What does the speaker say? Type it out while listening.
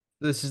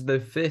This is the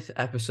fifth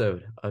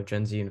episode of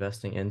Gen Z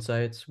Investing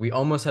Insights. We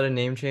almost had a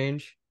name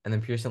change, and then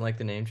Pearson liked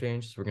the name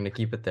change, so we're gonna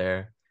keep it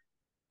there.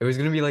 It was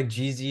gonna be like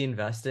GZ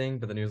Investing,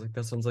 but then he was like,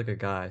 "That sounds like a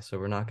guy," so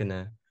we're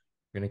gonna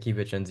keep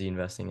it Gen Z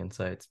Investing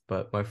Insights.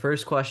 But my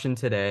first question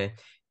today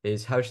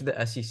is, how should the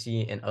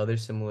SEC and other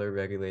similar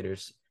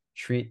regulators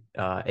treat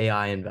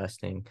AI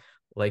investing?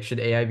 Like,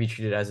 should AI be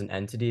treated as an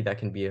entity that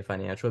can be a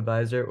financial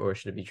advisor, or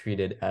should it be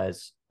treated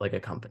as like a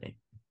company?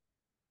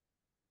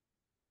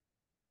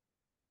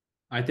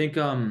 I think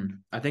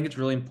it's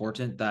really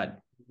important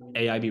that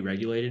AI be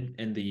regulated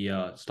in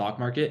the stock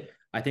market.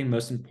 I think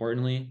most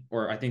importantly,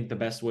 or I think the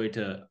best way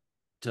to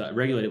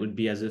regulate it would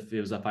be as if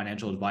it was a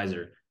financial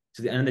advisor.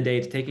 So at the end of the day,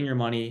 it's taking your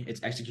money,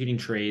 it's executing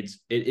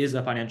trades. It is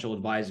a financial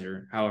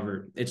advisor.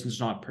 However, it's just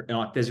not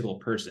a physical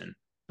person,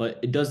 but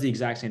it does the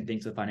exact same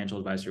things a financial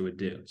advisor would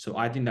do. So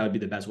I think that would be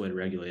the best way to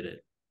regulate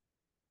it.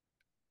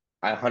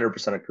 I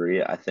 100%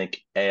 agree. I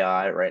think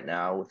AI right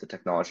now, with the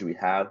technology we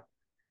have,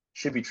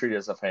 should be treated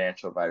as a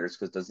financial advisor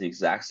because it does the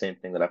exact same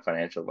thing that a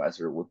financial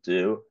advisor will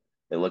do.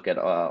 They look at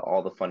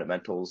all the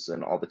fundamentals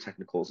and all the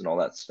technicals and all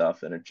that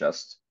stuff, and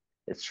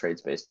it's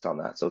trades based on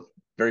that. So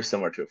very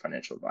similar to a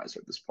financial advisor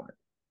at this point.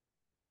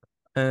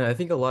 And I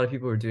think a lot of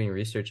people are doing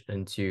research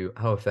into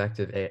how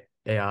effective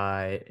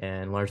AI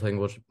and large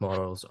language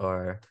models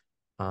are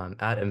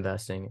at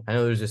investing. I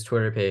know there's this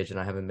Twitter page, and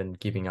I haven't been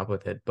keeping up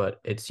with it, but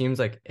it seems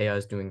like AI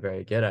is doing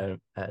very good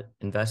at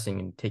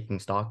investing and taking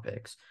stock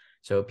picks.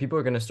 So people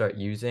are going to start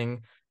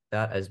using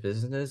that as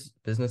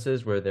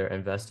businesses where they're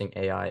investing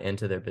AI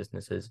into their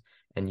businesses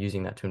and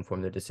using that to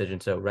inform their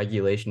decision. So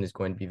regulation is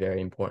going to be very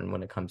important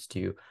when it comes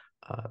to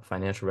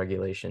financial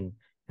regulation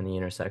and the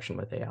intersection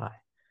with AI.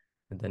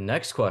 The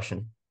next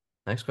question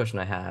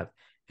I have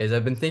is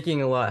I've been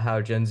thinking a lot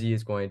how Gen Z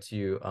is going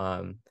to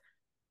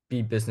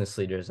be business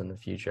leaders in the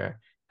future.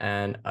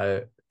 And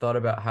I thought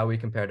about how we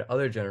compare to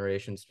other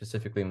generations,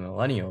 specifically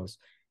millennials.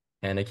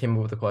 And I came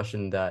up with a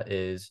question that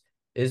is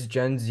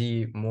Gen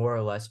Z more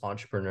or less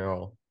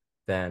entrepreneurial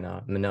than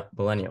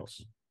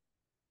millennials?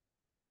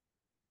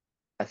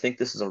 I think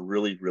this is a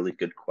really, really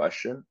good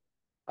question.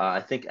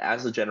 I think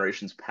as the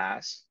generations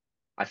pass,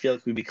 I feel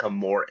like we become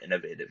more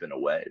innovative in a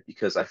way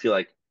because I feel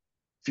like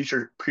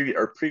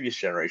previous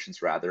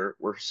generations rather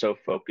were so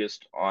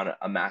focused on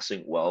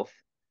amassing wealth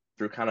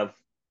through kind of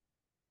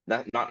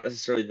not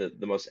necessarily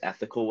the most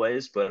ethical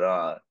ways,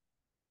 but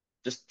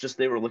just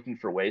they were looking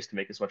for ways to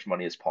make as much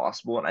money as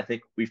possible. And I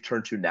think we've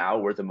turned to now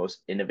where the most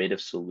innovative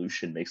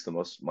solution makes the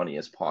most money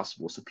as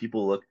possible. So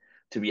people look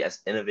to be as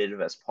innovative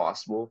as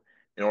possible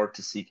in order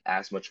to seek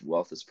as much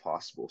wealth as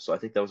possible. So I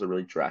think that was a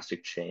really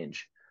drastic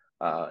change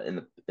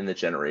in the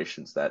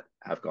generations that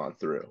have gone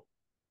through.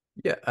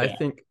 Yeah, I Yeah,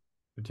 think.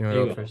 Do you want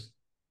there to you go go. first?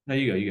 No,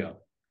 you go, you go.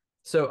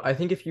 So I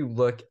think if you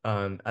look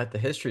at the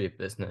history of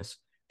business,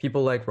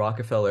 people like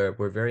Rockefeller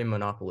were very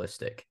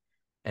monopolistic.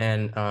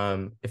 And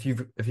if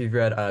you've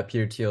read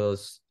Peter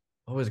Thiel's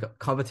what was it called?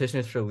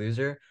 Competition is for the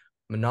Loser,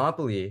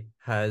 monopoly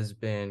has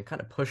been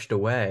kind of pushed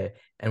away,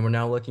 and we're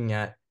now looking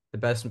at the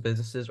best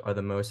businesses are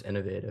the most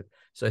innovative.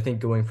 So I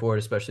think going forward,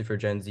 especially for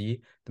Gen Z,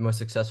 the most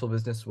successful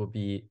business will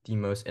be the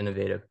most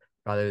innovative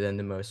rather than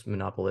the most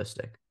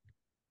monopolistic.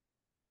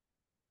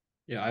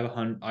 Yeah, I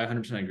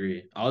 100%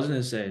 agree. I was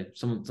gonna say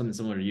something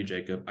similar to you,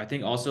 Jacob. I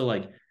think also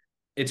like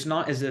it's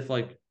not as if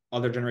like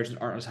other generations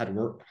aren't as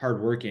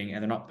hard working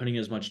and they're not putting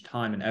as much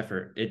time and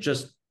effort. It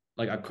just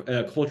like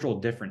a cultural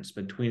difference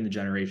between the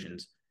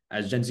generations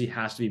as Gen Z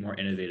has to be more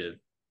innovative.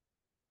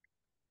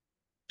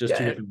 Just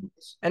two Yeah, different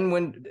ways. and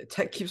when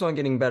tech keeps on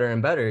getting better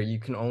and better, you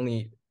can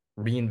only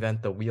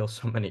reinvent the wheel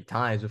so many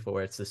times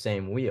before it's the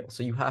same wheel.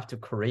 So you have to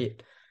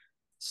create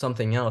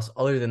something else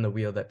other than the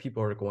wheel that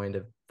people are going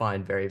to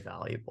find very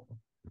valuable.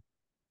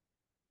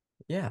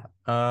 Yeah.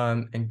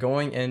 And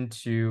going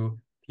into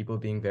people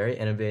being very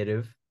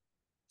innovative,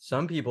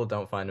 some people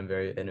don't find him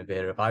very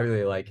innovative. I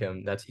really like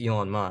him. That's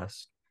Elon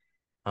Musk.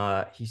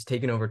 He's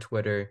taken over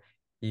Twitter.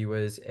 He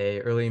was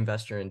a early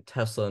investor in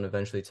Tesla and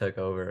eventually took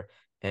over,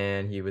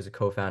 and he was a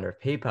co-founder of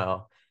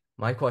PayPal.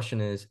 My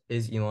question is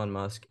Elon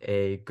Musk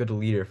a good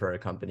leader for a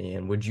company,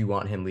 and would you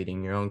want him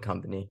leading your own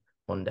company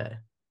one day?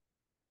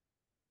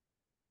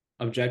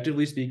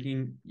 Objectively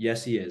speaking,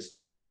 yes, he is.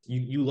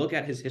 You look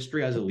at his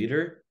history as a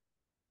leader,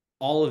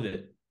 all of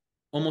it,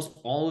 almost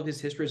all of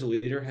his history as a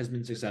leader has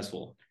been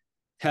successful.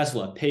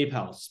 Tesla,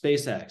 PayPal,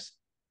 SpaceX,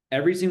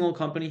 every single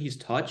company he's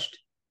touched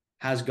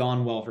has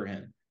gone well for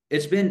him.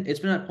 It's been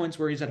at points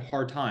where he's had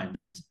hard times,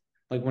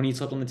 like when he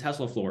slept on the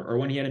Tesla floor, or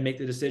when he had to make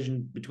the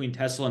decision between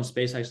Tesla and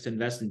SpaceX to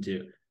invest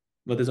into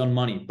with his own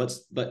money.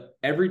 But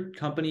every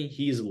company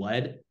he's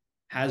led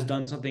has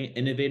done something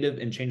innovative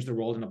and changed the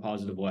world in a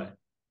positive way.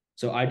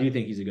 So I do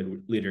think he's a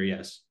good leader.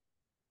 Yes.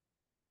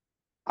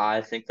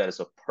 I think that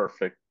is a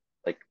perfect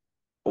like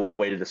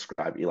way to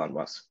describe Elon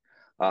Musk.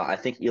 I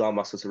think Elon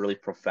Musk is a really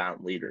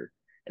profound leader,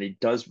 and he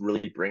does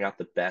really bring out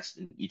the best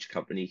in each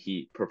company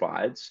he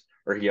provides,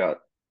 or he not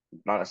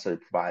necessarily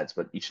provides,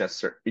 but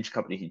each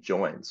company he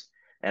joins,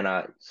 and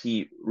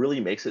he really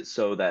makes it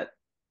so that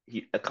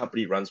a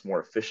company runs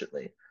more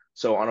efficiently.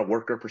 So on a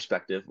worker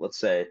perspective, let's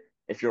say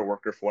if you're a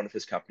worker for one of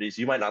his companies,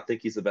 you might not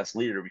think he's the best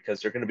leader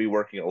because you're going to be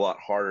working a lot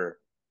harder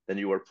than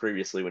you were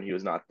previously when he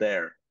was not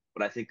there.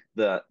 But I think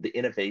the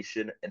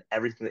innovation and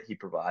everything that he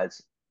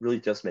provides really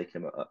does make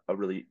him a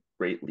really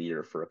great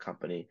leader for a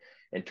company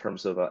in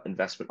terms of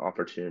investment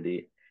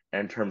opportunity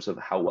and in terms of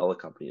how well a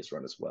company is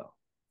run as well.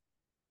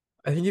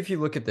 I think if you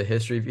look at the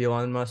history of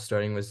Elon Musk,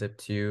 starting with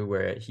Zip2,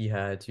 where he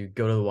had to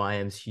go to the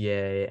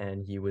YMCA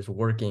and he was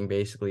working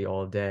basically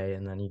all day,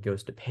 and then he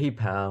goes to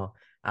PayPal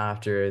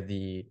after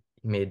he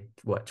made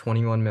what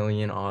 21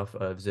 million off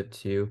of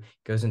Zip2,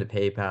 goes into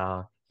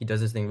PayPal, he does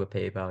his thing with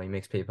PayPal, he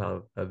makes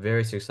PayPal a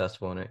very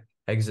successful, and it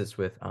exits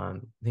with I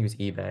think it was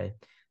eBay.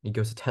 He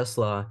goes to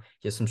Tesla,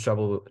 he has some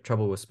trouble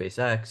with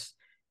SpaceX,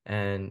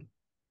 and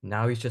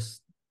now he's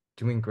just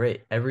doing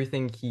great.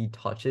 Everything he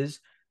touches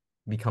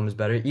becomes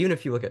better. Even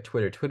if you look at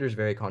Twitter, Twitter is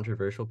very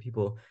controversial.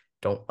 People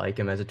don't like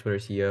him as a Twitter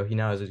CEO. He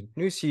now has a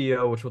new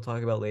CEO, which we'll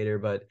talk about later.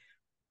 But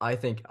I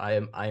think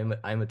I'm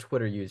a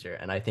Twitter user,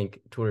 and I think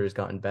Twitter has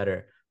gotten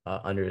better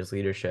under his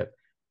leadership.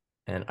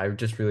 And I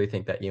just really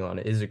think that Elon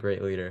is a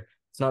great leader.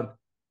 It's not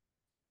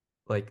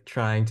like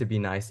trying to be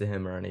nice to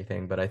him or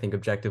anything, but I think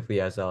objectively,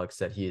 as Alex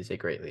said, he is a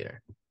great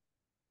leader.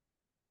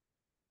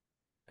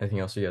 Anything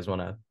else you guys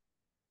want to?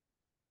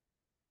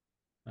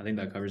 I think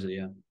that covers it.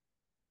 Yeah.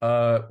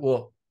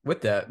 Well,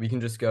 with that, we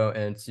can just go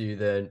into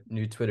the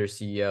new Twitter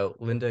CEO,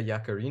 Linda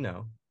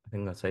Yaccarino. I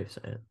think that's how you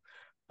say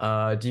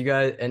it. Do you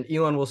guys, and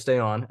Elon will stay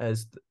on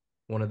as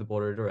one of the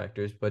board of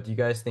directors, but do you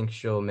guys think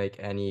she'll make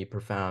any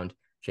profound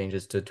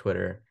changes to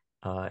Twitter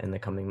in the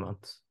coming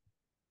months?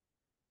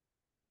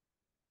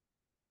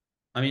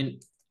 I mean,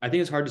 I think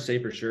it's hard to say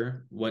for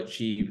sure what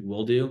she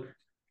will do.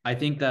 I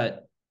think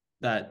that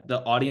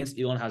the audience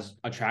Elon has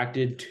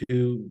attracted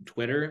to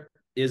Twitter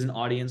is an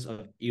audience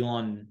of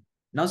Elon,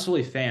 not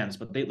solely fans,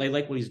 but they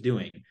like what he's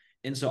doing.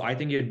 And so I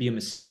think it would be a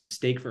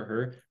mistake for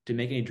her to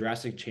make any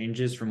drastic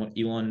changes from what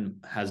Elon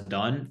has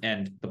done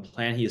and the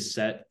plan he has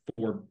set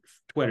for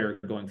Twitter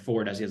going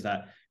forward, as he has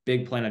that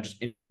big plan of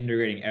just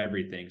integrating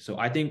everything. So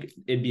I think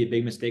it'd be a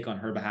big mistake on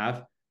her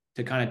behalf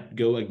to kind of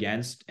go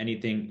against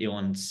anything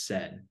Elon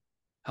said.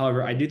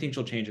 However, I do think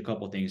she'll change a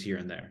couple of things here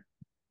and there.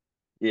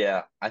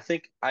 Yeah, I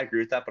think I agree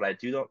with that, but I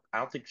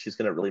don't think she's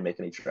going to really make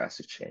any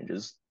drastic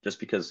changes just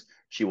because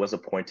she was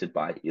appointed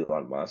by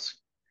Elon Musk.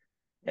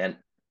 And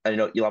I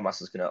know Elon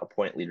Musk is going to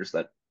appoint leaders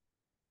that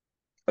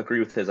agree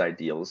with his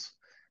ideals.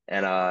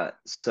 And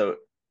so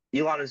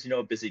Elon is,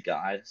 a busy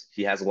guy.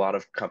 He has a lot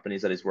of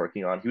companies that he's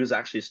working on. He was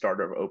actually a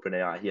starter of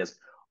OpenAI. He has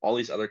all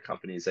these other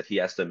companies that he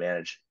has to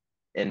manage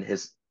in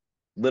his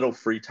little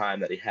free time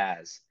that he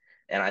has.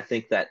 And I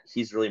think that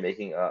he's really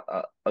making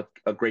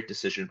a great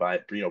decision by,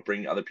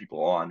 bringing other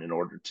people on in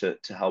order to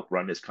help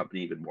run his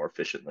company even more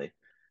efficiently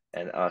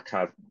and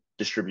kind of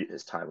distribute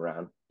his time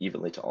around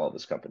evenly to all of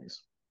his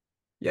companies.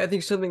 Yeah, I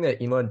think something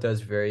that Elon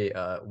does very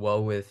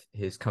well with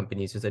his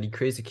companies is that he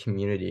creates a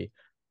community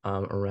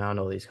around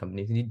all these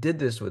companies. And he did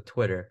this with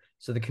Twitter.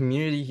 So the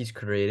community he's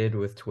created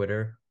with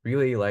Twitter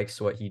really likes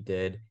what he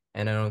did.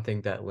 And I don't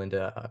think that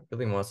Linda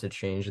really wants to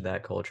change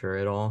that culture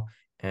at all.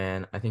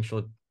 And I think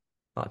she'll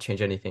not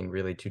change anything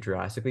really too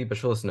drastically, but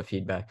she'll listen to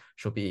feedback.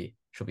 She'll be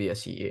a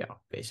CEO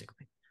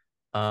basically.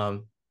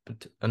 But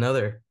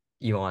another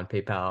Elon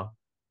PayPal,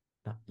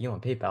 not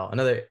Elon PayPal,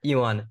 another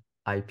Elon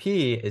IP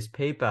is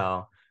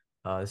PayPal.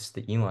 This is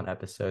the Elon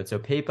episode. So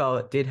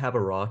PayPal did have a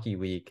rocky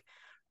week.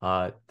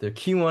 Their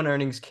Q1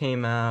 earnings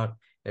came out.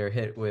 They were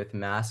hit with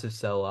massive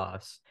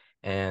sell-offs,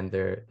 and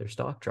their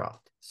stock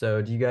dropped.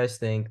 So do you guys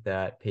think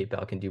that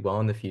PayPal can do well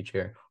in the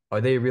future? Are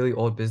they a really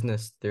old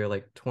business? They're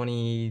like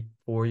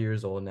 24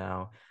 years old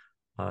now.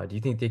 Do you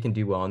think they can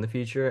do well in the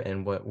future?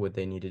 And what would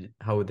they need to,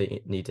 how would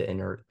they need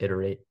to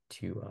iterate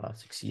to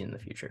succeed in the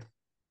future?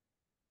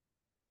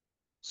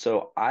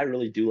 So I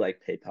really do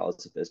like PayPal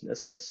as a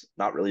business.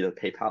 Not really the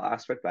PayPal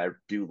aspect, but I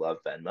do love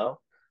Venmo.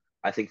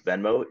 I think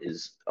Venmo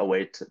is a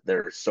way to,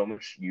 there's so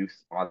much youth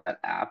on that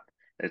app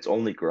and it's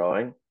only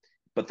growing.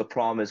 But the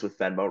problem is with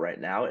Venmo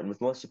right now and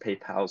with most of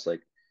PayPal's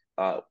like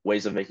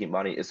ways of making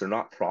money is they're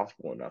not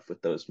profitable enough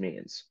with those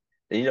means.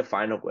 They need to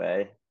find a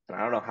way, and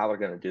I don't know how they're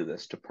going to do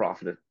this to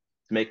to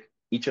make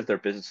each of their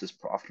businesses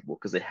profitable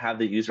because they have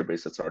the user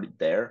base that's already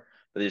there,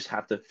 but they just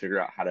have to figure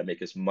out how to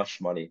make as much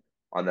money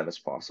on them as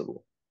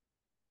possible.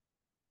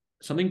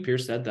 Something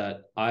Pierce said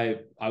that I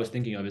was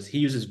thinking of is he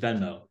uses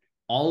Venmo.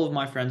 All of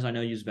my friends I know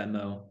use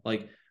Venmo.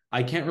 Like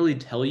I can't really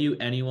tell you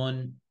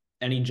anyone,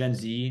 any Gen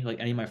Z, like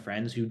any of my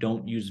friends who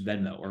don't use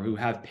Venmo or who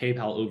have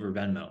PayPal over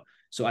Venmo.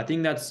 So I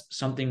think that's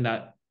something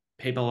that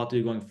PayPal will have to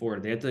do going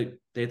forward. They have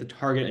to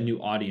target a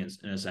new audience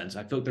in a sense.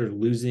 I feel like they're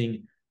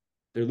losing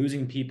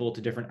people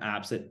to different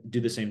apps that do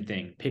the same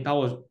thing.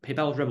 PayPal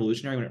was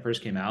revolutionary when it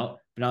first came out,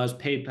 but now there's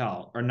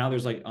PayPal, or now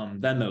there's like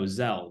Venmo,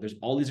 Zelle. There's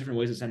all these different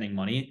ways of sending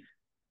money,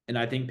 and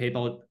I think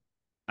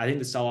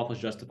the sell off was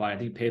justified. I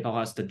think PayPal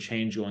has to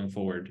change going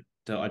forward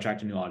to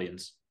attract a new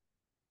audience.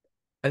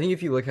 I think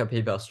if you look how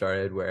PayPal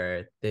started,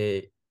 where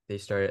they they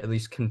started at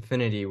least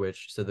Confinity,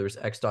 which so there was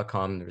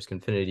X.com, there was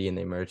Confinity, and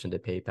they merged into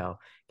PayPal.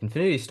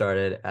 Confinity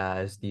started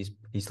as these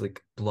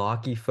like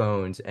blocky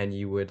phones, and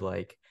you would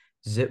like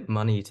zip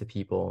money to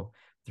people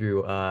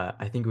through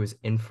I think it was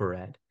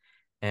infrared.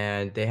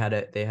 And they had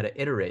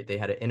to iterate, they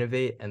had to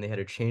innovate, and they had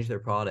to change their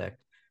product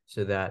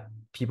so that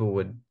people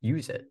would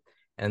use it.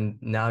 And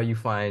now you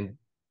find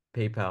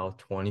PayPal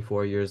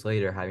 24 years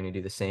later having to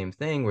do the same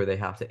thing where they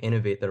have to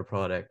innovate their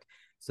product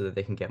so that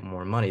they can get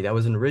more money. That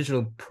was an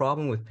original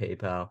problem with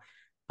PayPal,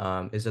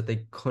 is that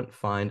they couldn't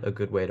find a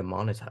good way to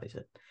monetize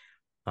it.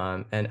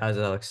 And as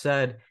Alex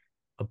said,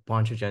 a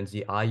bunch of Gen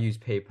Z, I use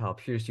PayPal,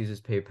 Pierce uses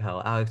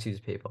PayPal, Alex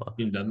uses PayPal.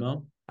 In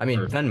Venmo I mean,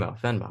 or Venmo,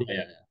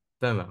 yeah.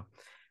 Venmo.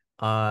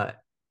 Uh,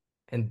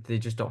 and they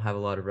just don't have a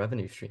lot of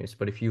revenue streams.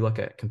 But if you look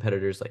at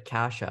competitors like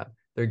Cash App,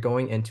 they're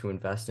going into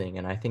investing,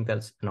 and I think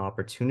that's an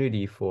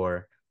opportunity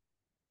for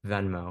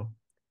Venmo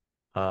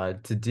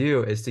to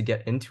do is to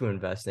get into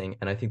investing.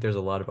 And I think there's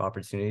a lot of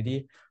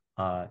opportunity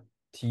uh,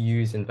 to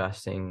use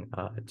investing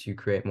to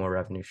create more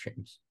revenue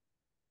streams.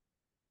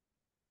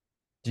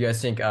 Do you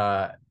guys think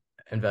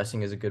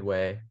investing is a good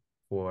way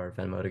for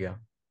Venmo to go?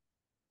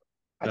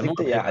 I Venmo think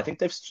or that yeah, PayPal? I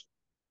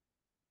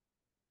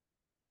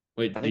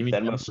Wait, do you think mean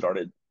Venmo Venmo?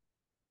 started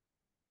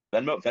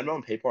Venmo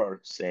and PayPal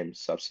are same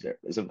subsidiary.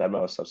 Isn't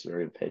Venmo a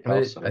subsidiary of PayPal?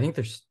 I So think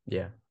there's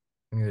yeah,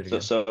 I think they're so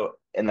together. so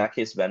in that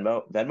case,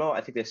 Venmo,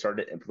 I think they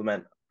started to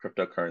implement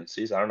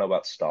cryptocurrencies. I don't know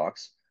about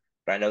stocks,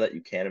 but I know that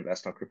you can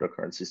invest on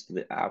cryptocurrencies through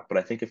the app. But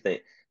I think if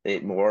they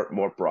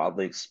more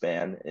broadly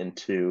expand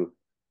into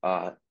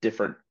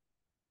different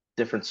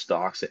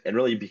stocks and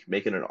really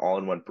make it an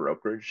all-in-one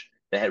brokerage,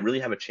 really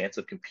have a chance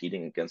of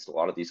competing against a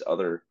lot of these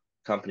other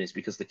companies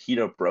because the key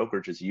to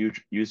brokerage is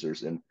huge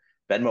users, and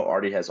Venmo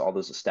already has all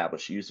those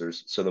established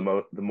users. So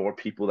the more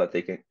people that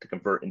they can to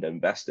convert into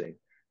investing,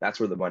 that's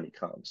where the money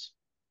comes.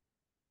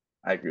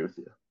 I agree with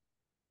you.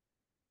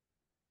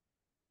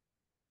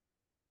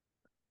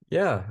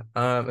 Yeah,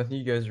 I think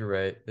you guys are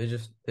right. They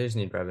just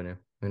need revenue.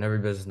 I mean, every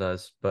business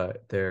does,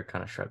 but they're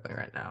kind of struggling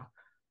right now.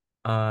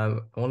 I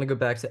want to go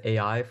back to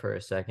AI for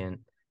a second,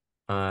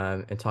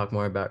 and talk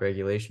more about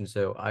regulation.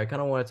 So I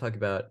kind of want to talk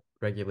about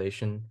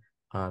regulation,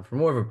 from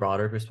more of a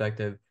broader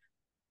perspective.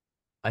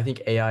 I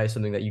think AI is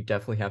something that you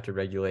definitely have to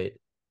regulate.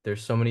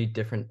 There's so many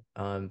different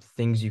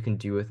things you can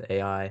do with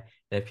AI,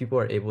 and if people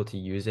are able to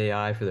use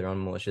AI for their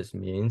own malicious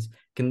means,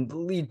 can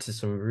lead to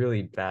some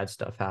really bad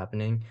stuff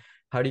happening.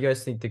 How do you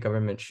guys think the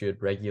government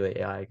should regulate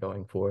AI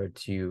going forward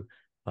to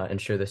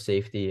ensure the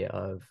safety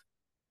of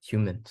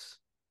humans?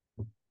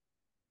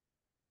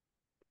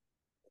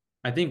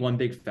 I think one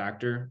big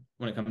factor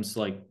when it comes to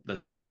like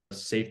the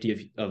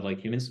safety of like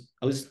humans,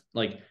 at least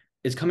like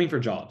it's coming for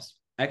jobs.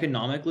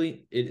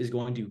 Economically, it is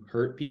going to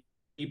hurt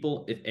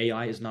people if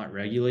AI is not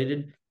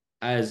regulated.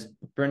 As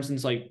for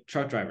instance, like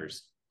truck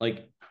drivers.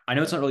 Like I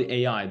know it's not really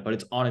AI, but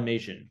it's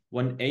automation.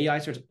 When AI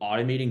starts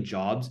automating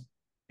jobs,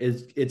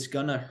 it's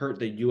gonna hurt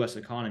the US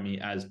economy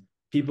as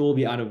people will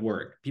be out of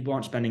work. People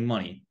aren't spending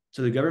money.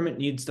 So the government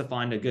needs to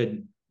find a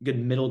good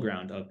middle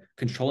ground of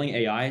controlling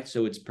AI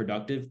so it's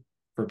productive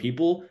for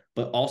people,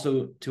 but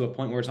also to a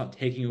point where it's not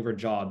taking over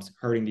jobs,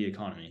 hurting the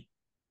economy.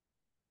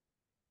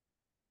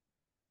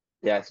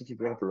 Yeah, I think you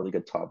bring up a really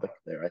good topic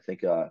there. I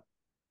think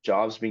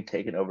jobs being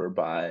taken over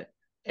by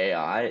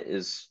AI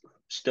is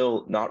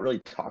still not really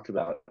talked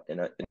about in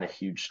a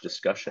huge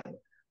discussion.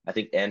 I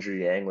think Andrew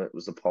Yang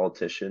was a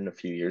politician a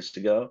few years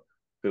ago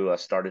who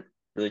started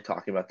really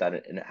talking about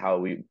that and how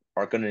we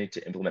are going to need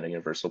to implement a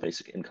universal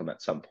basic income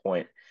at some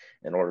point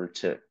in order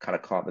to kind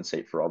of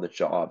compensate for all the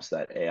jobs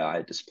that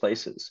AI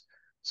displaces.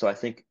 So I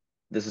think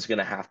it's going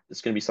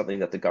to be something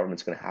that the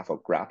government's going to have to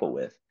grapple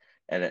with.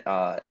 And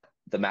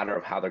the matter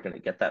of how they're going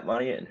to get that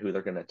money and who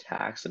they're going to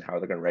tax and how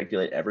they're going to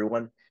regulate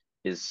everyone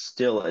is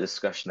still a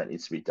discussion that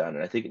needs to be done.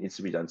 And I think it needs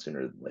to be done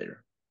sooner than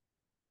later.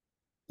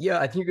 Yeah,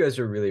 I think you guys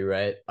are really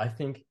right. I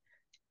think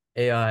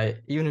AI,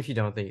 even if you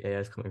don't think AI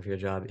is coming for your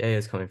job, AI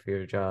is coming for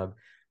your job.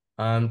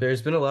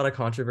 There's been a lot of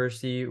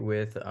controversy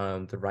with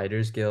the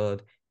Writers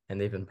Guild,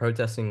 and they've been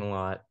protesting a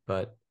lot.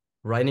 But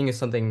writing is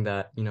something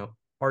that,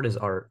 art is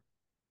art.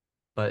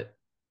 But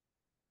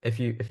if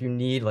you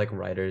need like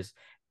writers,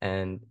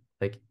 and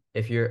like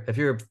if you're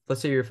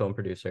let's say you're a film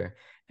producer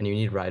and you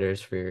need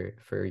writers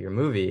for your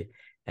movie,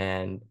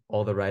 and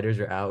all the writers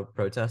are out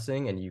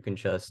protesting, and you can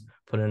just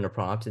put in a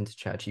prompt into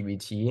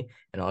ChatGPT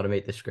and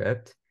automate the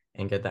script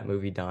and get that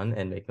movie done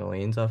and make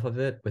millions off of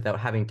it without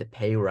having to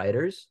pay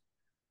writers.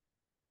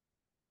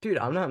 Dude,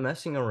 I'm not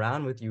messing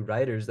around with you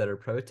writers that are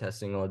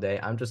protesting all day.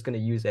 I'm just going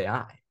to use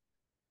AI.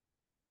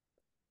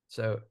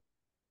 So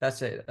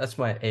that's it. That's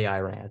my AI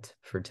rant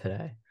for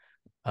today.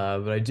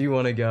 But I do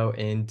want to go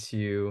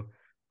into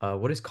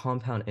what is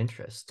compound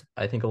interest.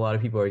 I think a lot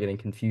of people are getting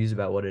confused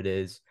about what it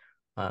is.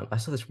 I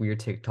saw this weird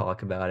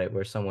TikTok about it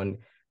where someone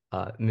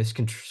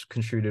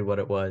misconstrued what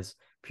it was.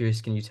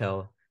 Pierce, can you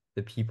tell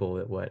the people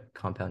what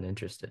compound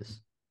interest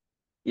is?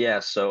 Yeah,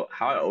 so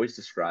how I always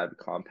describe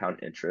compound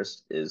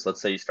interest is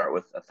let's say you start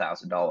with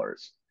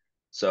 $1,000.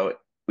 So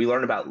we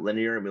learn about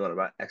linear and we learn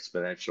about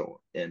exponential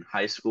in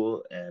high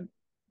school and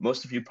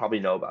Most of you probably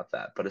know about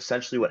that, but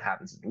essentially what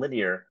happens in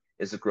linear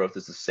is the growth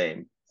is the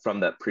same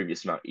from that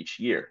previous amount each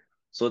year.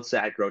 So let's say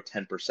I grow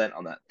 10%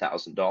 on that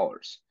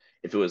 $1,000.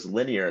 If it was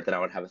linear, then I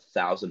would have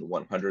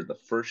 1,100 the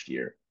first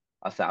year,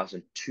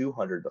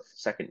 1,200 the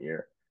second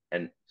year,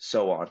 and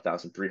so on,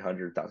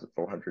 1,300,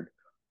 1,400,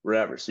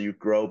 whatever. So you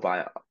grow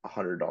by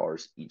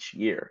 $100 each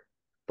year.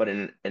 But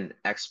in an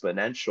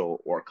exponential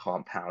or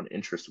compound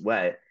interest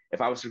way,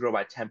 if I was to grow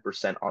by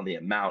 10% on the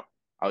amount,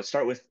 I would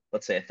start with,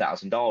 let's say,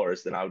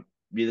 $1,000, then I would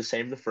be the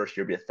same the first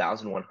year, be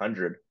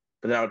 1,100,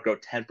 but then I would grow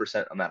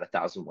 10% on that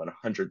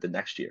 1,100 the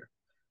next year.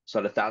 So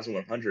at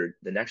 1,100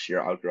 the next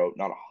year, I would grow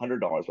not $100,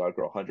 but I would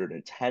grow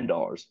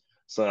 $110.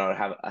 So then I would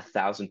have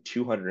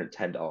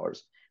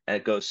 $1,210, and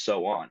it goes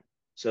so on.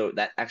 So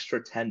that extra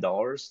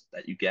 $10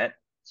 that you get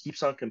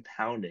keeps on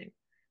compounding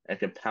and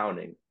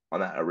compounding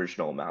on that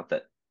original amount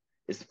that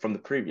is from the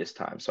previous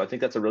time. So I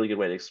think that's a really good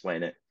way to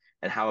explain it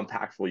and how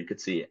impactful you could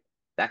see it.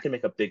 That can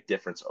make a big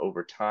difference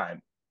over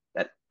time.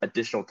 That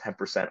additional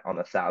 10% on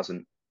the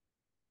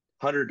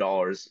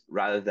 $1,100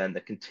 rather than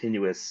the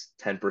continuous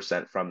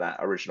 10% from that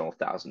original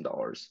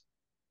 $1,000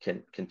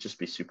 can just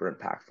be super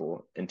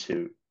impactful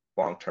into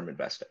long-term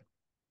investing.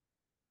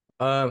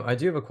 I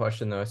do have a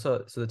question though.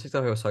 So the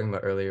TikTok I was talking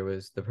about earlier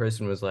was the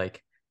person was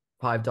like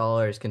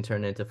 $5 can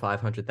turn into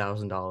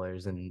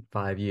 $500,000 in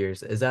 5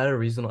 years. Is that a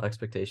reasonable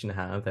expectation to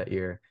have that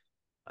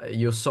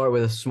you'll start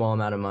with a small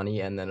amount of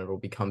money and then it'll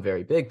become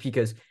very big?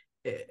 Because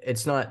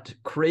it's not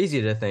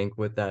crazy to think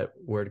with that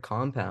word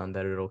compound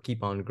that it'll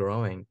keep on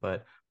growing,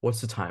 but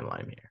what's the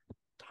timeline here?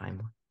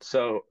 Timeline.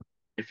 So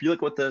if you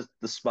look what the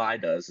SPY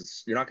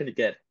does, you're not going to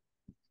get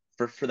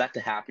for that to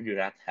happen, you'd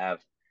have to have,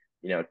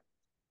 you know,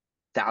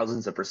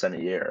 thousands of percent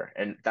a year.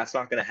 And that's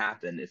not going to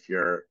happen if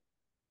you're,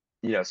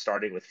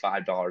 starting with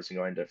 $5 and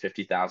going to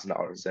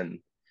 $50,000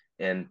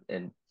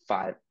 in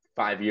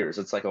five years.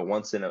 It's like a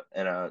once in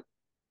a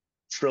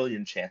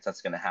trillion chance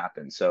that's going to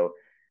happen. So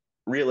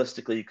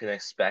realistically, you can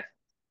expect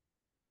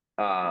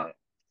 10%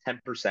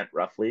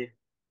 roughly,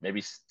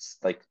 maybe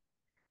like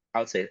I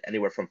would say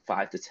anywhere from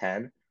 5 to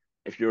 10.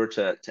 If you were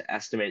to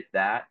estimate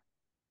that,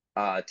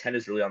 10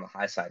 is really on the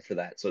high side for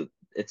that. So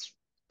it's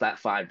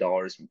that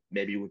 $5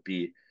 maybe would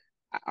be,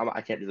 I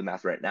can't do the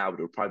math right now,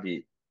 but it would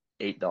probably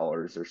be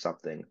 $8 or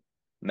something,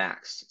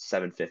 max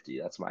 750.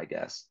 That's my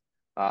guess.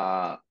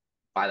 By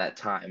that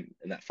time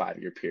in that 5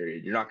 year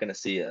period, you're not going to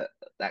see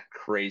that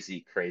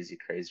crazy, crazy,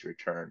 crazy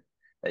return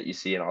that you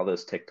see in all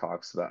those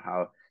TikToks about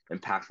how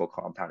impactful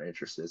compound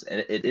interest is.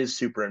 And it is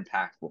super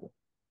impactful,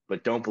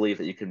 but don't believe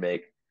that you can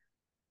make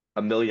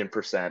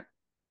 1,000,000%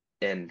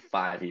 in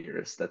 5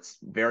 years. That's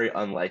very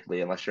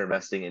unlikely unless you're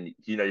investing in,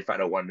 you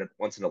find a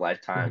once in a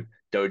lifetime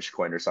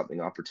Dogecoin or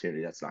something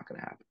opportunity. That's not going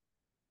to happen.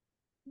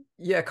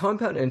 Yeah,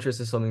 compound interest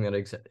is something that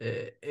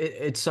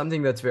it's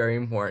something that's very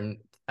important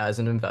as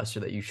an investor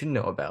that you should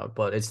know about,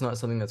 but it's not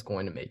something that's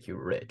going to make you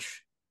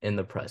rich in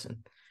the present.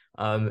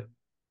 Um,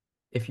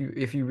 if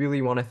you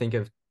really want to think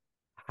of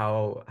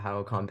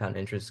how compound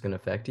interest is going to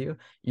affect you,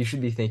 you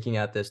should be thinking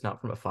at this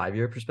not from a 5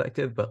 year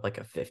perspective, but like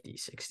a 50,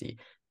 60,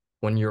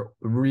 when you're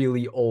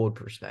really old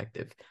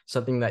perspective,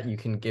 something that you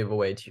can give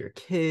away to your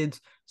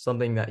kids,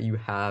 something that you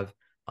have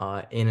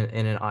in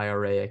an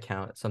IRA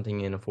account,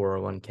 something in a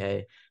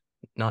 401k,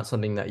 not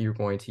something that you're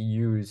going to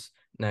use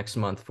next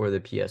month for the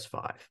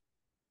PS5.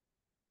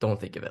 Don't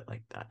think of it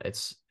like that.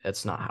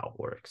 It's not how it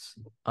works.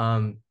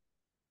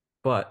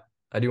 But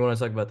I do want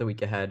to talk about the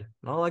week ahead.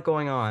 Not a lot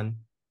going on.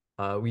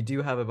 We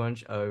do have a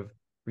bunch of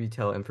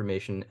retail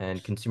information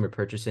and consumer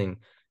purchasing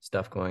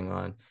stuff going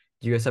on.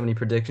 Do you guys have any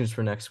predictions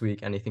for next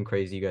week? Anything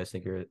crazy you guys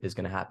think is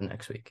going to happen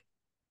next week?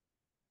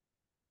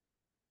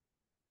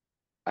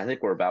 I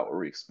think we're about where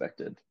we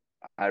expected.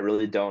 I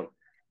really don't.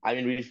 I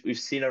mean, we've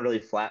seen a really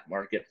flat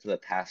market for the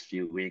past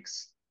few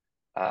weeks.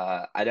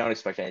 I don't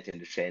expect anything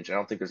to change. I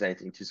don't think there's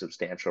anything too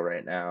substantial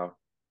right now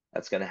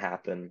that's going to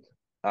happen.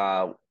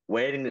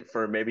 Waiting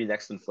for maybe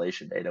next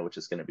inflation data, which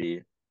is going to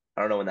be,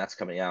 I don't know when that's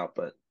coming out,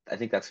 but I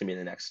think that's going to be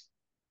the next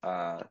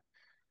uh,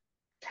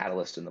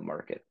 catalyst in the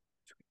market.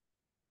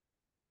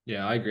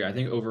 Yeah, I agree. I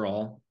think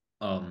overall,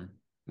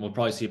 we'll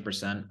probably see a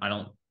percent. I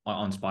don't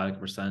on SPY like a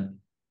percent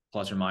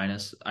plus or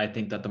minus. I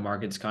think that the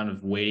market's kind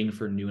of waiting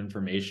for new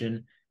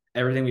information.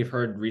 Everything we've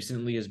heard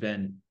recently has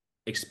been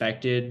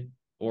expected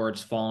or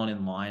it's fallen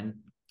in line.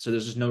 So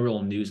there's just no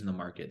real news in the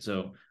market.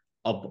 So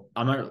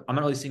I'm not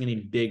really seeing any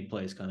big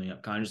plays coming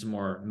up. Kind of just a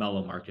more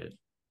mellow market.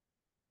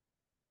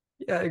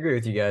 Yeah, I agree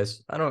with you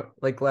guys. I don't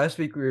like last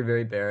week we were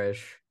very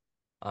bearish.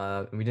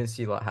 And we didn't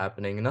see a lot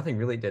happening, and nothing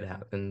really did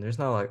happen. There's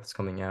not a lot that's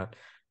coming out.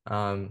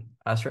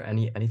 As for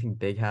anything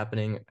big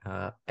happening,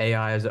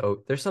 AI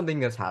there's something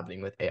that's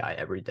happening with AI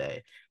every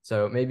day.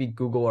 So maybe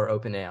Google or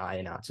OpenAI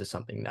announces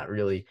something that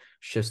really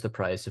shifts the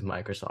price of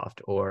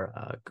Microsoft or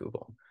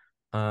Google.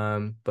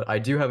 But I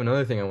do have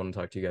another thing I want to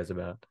talk to you guys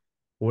about.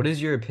 What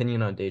is your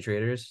opinion on day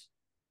traders?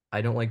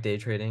 I don't like day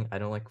trading. I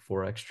don't like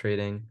Forex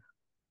trading.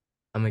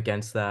 I'm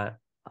against that.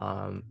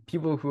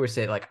 People who are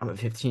say like I'm a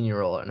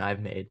 15-year-old and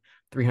I've made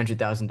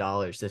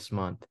 $300,000 this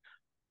month.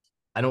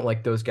 I don't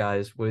like those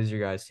guys. What is your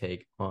guys'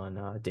 take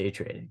on day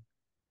trading?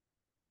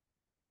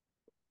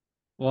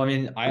 Well, I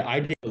mean, I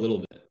do a little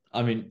bit.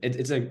 I mean,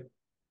 it's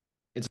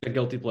a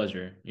guilty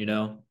pleasure, you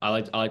know. I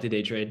like to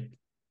day trade.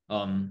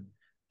 Um,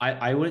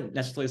 I wouldn't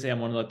necessarily say I'm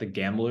one of like the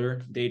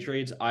gambler day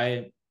trades.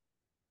 I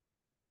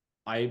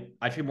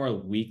trade more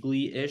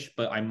weekly-ish,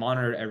 but I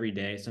monitor every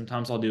day.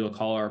 Sometimes I'll do a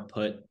call or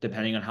put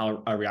depending on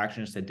how a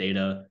reaction is to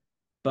data.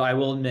 But I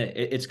will admit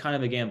it's kind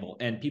of a gamble.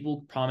 And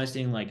people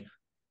promising like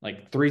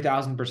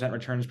 3,000%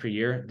 returns per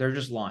year, they're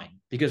just lying.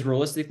 Because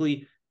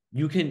realistically,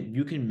 you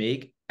can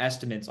make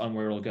estimates on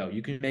where it'll go.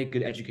 You can make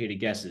good educated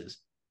guesses,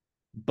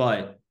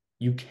 but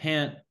you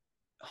can't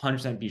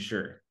 100% be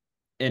sure.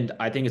 And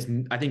I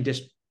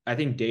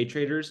think day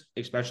traders,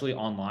 especially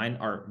online,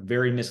 are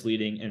very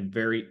misleading and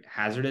very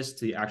hazardous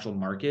to the actual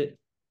market.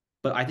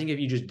 But I think if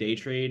you just day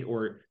trade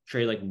or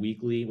trade like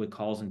weekly with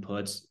calls and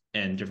puts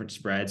and different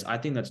spreads, I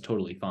think that's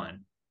totally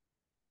fine.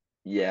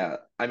 Yeah,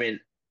 I mean,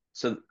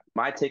 so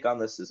my take on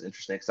this is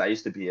interesting because I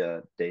used to be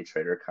a day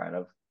trader kind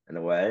of in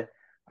a way.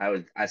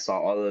 I saw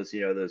all those,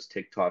 those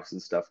TikToks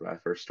and stuff when I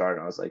first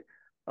started. I was like,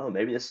 oh,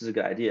 maybe this is a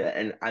good idea.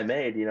 And I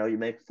made, you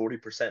make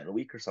 40% in a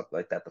week or something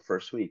like that the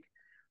first week.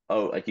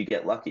 Oh, like you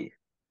get lucky.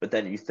 But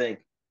then you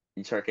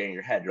start getting in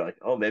your head, you're like,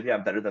 oh, maybe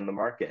I'm better than the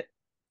market.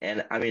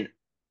 And I mean,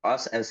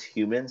 us as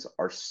humans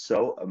are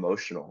so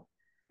emotional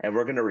and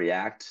we're gonna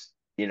react,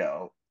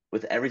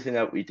 with everything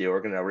that we do,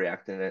 we're going to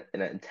react in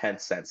an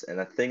intense sense. And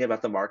the thing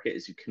about the market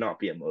is you cannot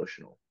be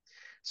emotional.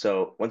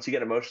 So once you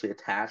get emotionally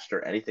attached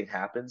or anything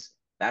happens,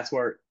 that's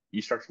where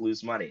you start to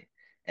lose money.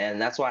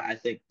 And that's why I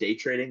think day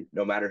trading,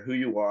 no matter who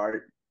you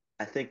are,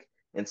 I think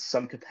in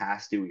some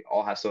capacity, we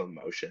all have some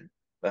emotion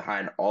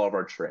behind all of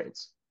our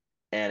trades.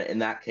 And in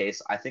that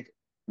case, I think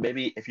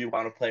maybe if you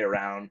want to play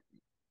around,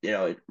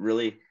 it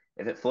really,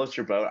 if it floats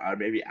your boat, I would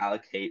maybe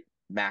allocate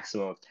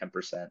maximum of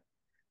 10%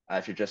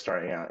 if you're just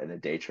starting out in a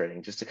day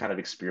trading, just to kind of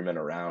experiment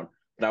around.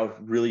 But I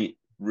would really,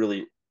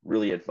 really,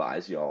 really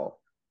advise y'all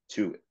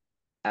to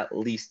at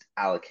least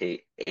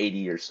allocate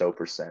 80 or so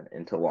percent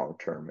into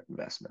long-term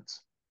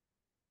investments.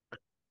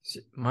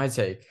 My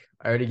take,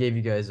 I already gave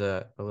you guys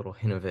a little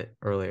hint of it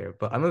earlier,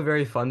 but I'm a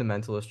very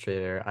fundamentalist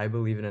trader. I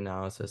believe in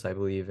analysis, I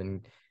believe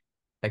in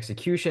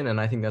execution,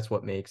 and I think that's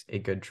what makes a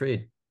good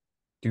trade,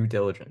 due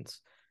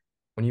diligence.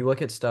 When you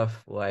look at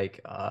stuff like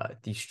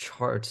these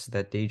charts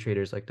that day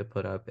traders like to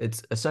put up,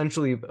 it's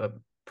essentially a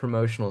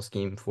promotional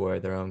scheme for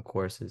their own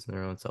courses and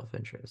their own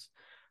self-interest.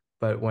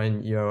 But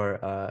when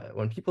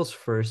people's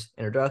first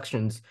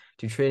introductions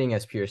to trading,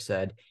 as Pierre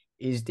said,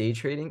 is day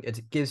trading,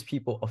 it gives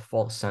people a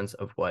false sense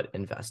of what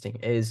investing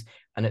is,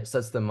 and it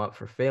sets them up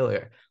for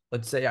failure.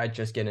 Let's say I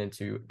just get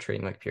into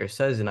trading like Pierre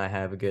says, and I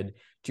have a good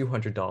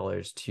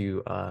 $200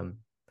 to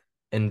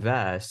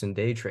invest in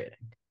day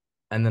trading,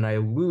 and then I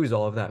lose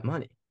all of that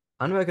money.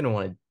 I'm not going to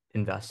want to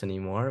invest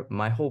anymore.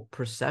 My whole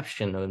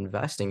perception of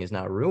investing is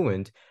now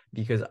ruined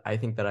because I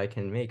think that I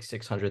can make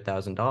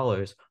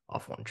 $600,000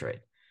 off one trade.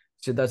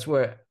 So that's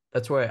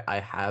where I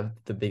have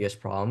the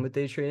biggest problem with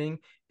day trading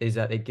is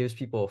that it gives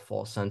people a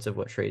false sense of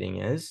what trading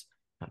is,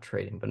 not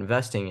trading, but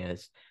investing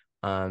is.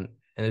 And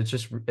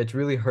it's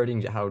really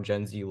hurting how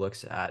Gen Z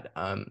looks at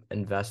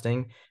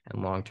investing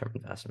and long-term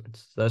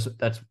investments. So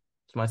that's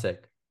my take.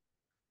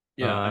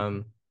 Yeah,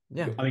 Um,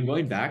 yeah. I mean,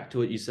 going back to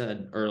what you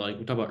said, or like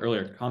we talked about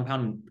earlier,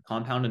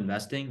 compound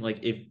investing. Like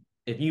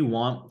if you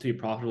want to be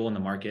profitable in the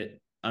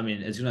market, I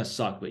mean, it's gonna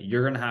suck, but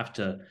you're gonna have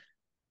to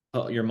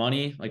put your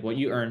money, like what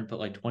you earn, put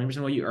like 20%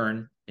 of what you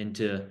earn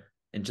into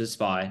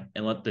SPY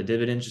and let the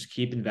dividends just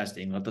keep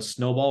investing. Let the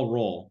snowball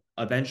roll.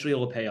 Eventually,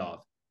 it'll pay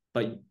off.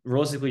 But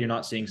realistically, you're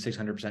not seeing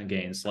 600%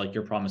 gains like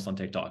you're promised on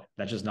TikTok.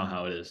 That's just not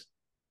how it is.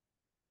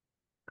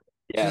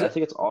 Yeah, and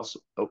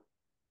So,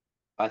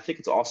 I think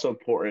it's also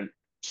important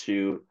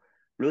to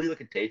really look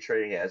at day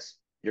trading as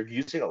you're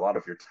using a lot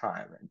of your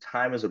time, and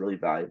time is a really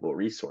valuable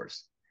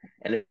resource.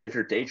 And if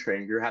you're day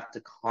trading, you have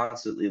to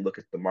constantly look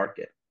at the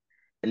market,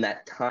 and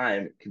that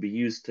time can be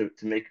used to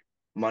make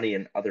money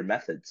in other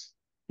methods.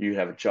 You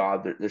have a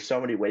job. There's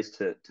so many ways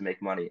to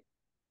make money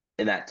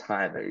in that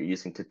time that you're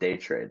using to day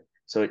trade.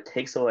 So it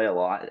takes away a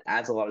lot. It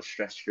adds a lot of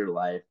stress to your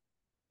life.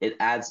 It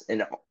adds,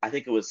 and I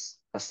think it was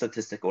a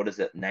statistic. What is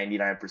it?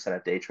 99%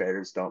 of day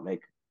traders don't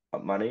make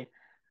money.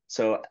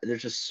 So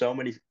there's just so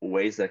many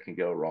ways that can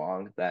go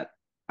wrong that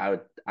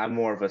I'm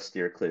more of a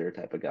steer clear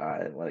type of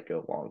guy and let it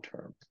go long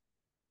term.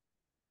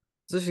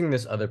 listening to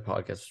this other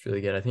podcast was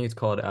really good. I think it's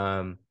called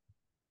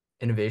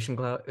Innovation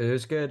Cloud. It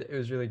was good. It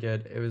was really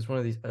good. It was one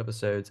of these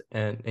episodes,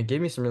 and it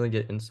gave me some really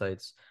good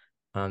insights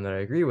that I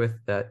agree with.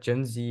 That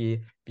Gen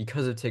Z,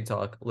 because of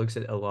TikTok, looks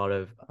at a lot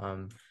of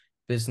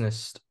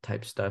business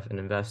type stuff and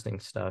investing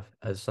stuff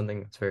as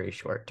something that's very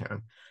short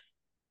term.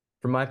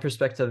 From my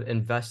perspective,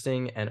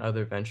 investing and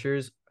other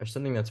ventures are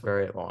something that's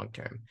very long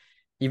term.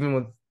 Even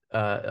with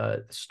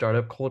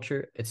startup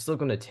culture, it's still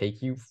going to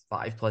take you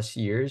 5+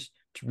 years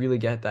to really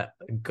get that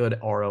good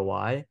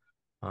ROI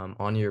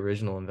on your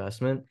original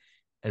investment.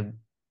 And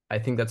I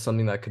think that's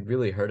something that could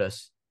really hurt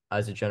us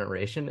as a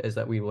generation is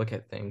that we look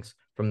at things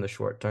from the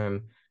short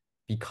term.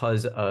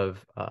 because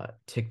of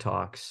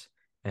TikToks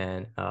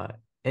and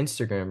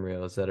Instagram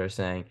reels that are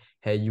saying,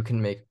 hey, you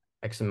can make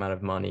X amount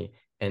of money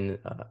in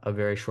a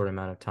very short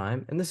amount of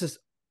time. And this has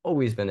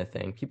always been a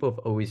thing. People have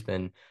always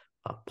been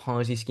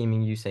Ponzi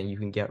scheming you, saying you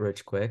can get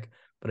rich quick.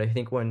 But I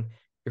think when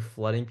you're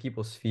flooding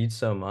people's feeds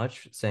so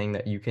much, saying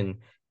that you can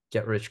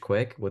get rich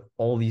quick with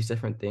all these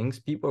different things,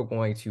 people are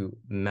going to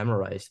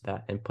memorize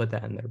that and put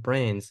that in their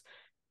brains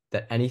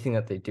that anything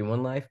that they do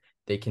in life,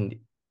 they can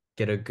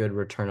get a good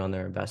return on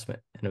their investment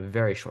in a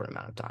very short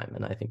amount of time.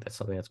 And I think that's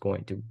something that's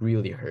going to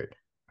really hurt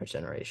our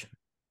generation.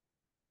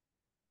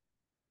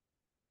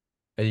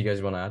 Hey, you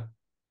guys want to add?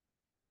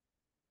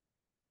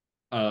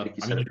 I think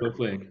you I said mean, it real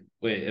perfectly. quick.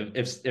 Wait,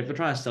 if they're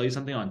trying to sell you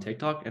something on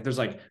TikTok, if there's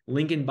like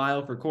link in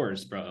bio for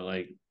course, bro,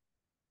 like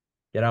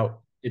Get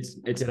out. it's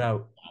Get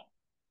out.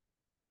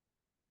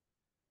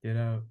 Get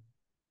out.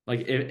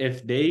 like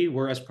if they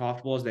were as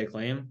profitable as they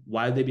claim,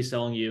 why would they be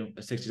selling you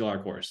a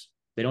 $60 course?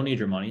 They don't need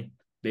your money.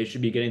 They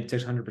should be getting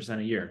 600%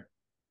 a year.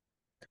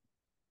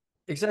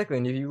 Exactly.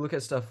 And if you look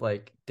at stuff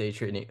like day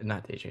trading,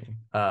 not day trading,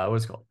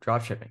 what's it called?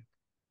 Drop shipping.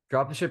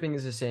 Drop shipping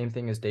is the same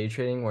thing as day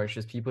trading, where it's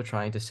just people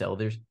trying to sell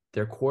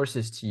their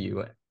courses to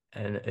you,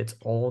 and it's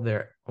all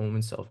their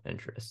own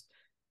self-interest.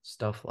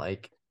 Stuff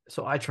like,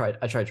 so I tried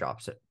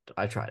dropship.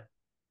 I tried it.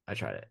 I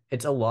tried it.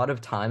 It's a lot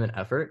of time and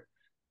effort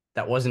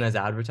that wasn't as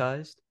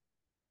advertised.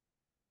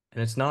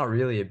 And it's not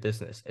really a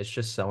business. It's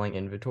just selling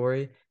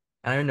inventory.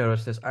 And I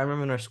noticed this. I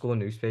remember in our school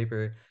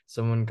newspaper,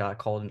 someone got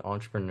called an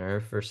entrepreneur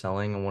for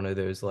selling on one of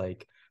those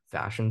like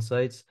fashion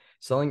sites.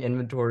 Selling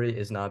inventory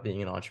is not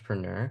being an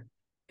entrepreneur.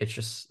 It's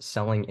just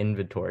selling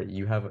inventory.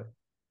 You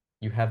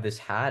have this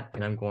hat,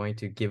 and I'm going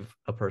to give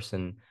a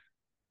person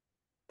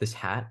this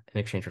hat in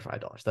exchange for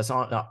 $5. That's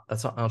not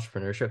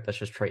entrepreneurship. That's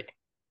just trading.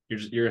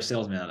 You're a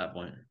salesman at that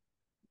point.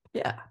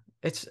 Yeah,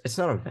 it's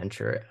not a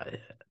venture.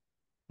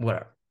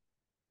 Whatever.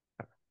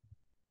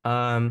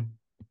 Um,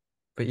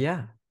 but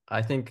yeah,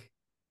 I think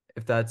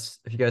if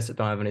you guys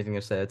don't have anything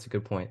to say, that's a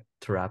good point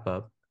to wrap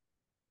up.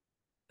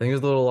 I think it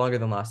was a little longer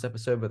than last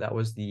episode, but that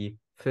was the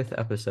fifth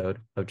episode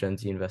of Gen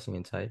Z Investing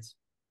Insights.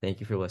 Thank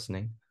you for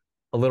listening.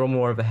 A little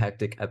more of a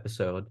hectic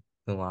episode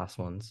than the last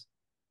ones,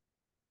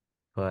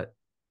 but